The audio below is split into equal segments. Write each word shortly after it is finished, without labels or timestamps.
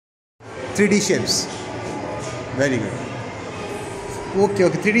3D shapes. Very good. Okay,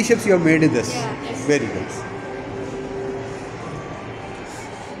 3D shapes you have made in this. Yeah. Very good.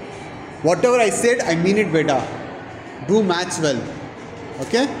 Whatever I said, I mean it, beta. Do maths well.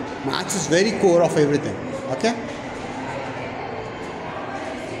 Okay? Maths is very core of everything. Okay?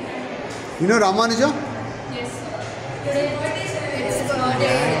 You know Ramanuja? Yes. Today it's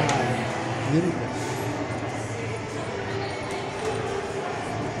birthday. Very good.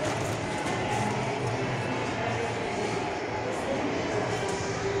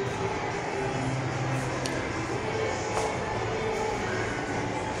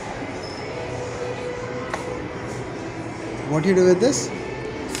 What do you do with this?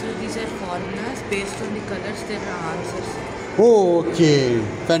 So these are formulas. Based on the colors, there are answers. Okay,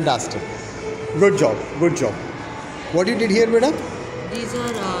 fantastic. Good job, good job. What you did here, beta? These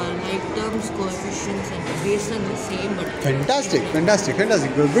are like terms, coefficients, and based on the same. But Fantastic, fantastic,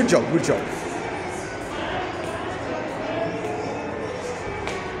 fantastic. Good job, good job.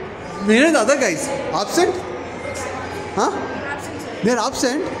 Where are the other guys? Absent? Huh? They're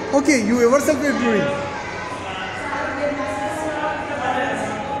absent? Okay, you yourself are doing.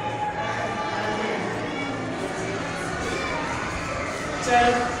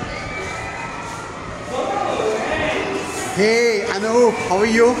 Hey, Anup, how are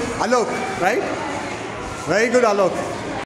you? Alok, right? Very good, Alok.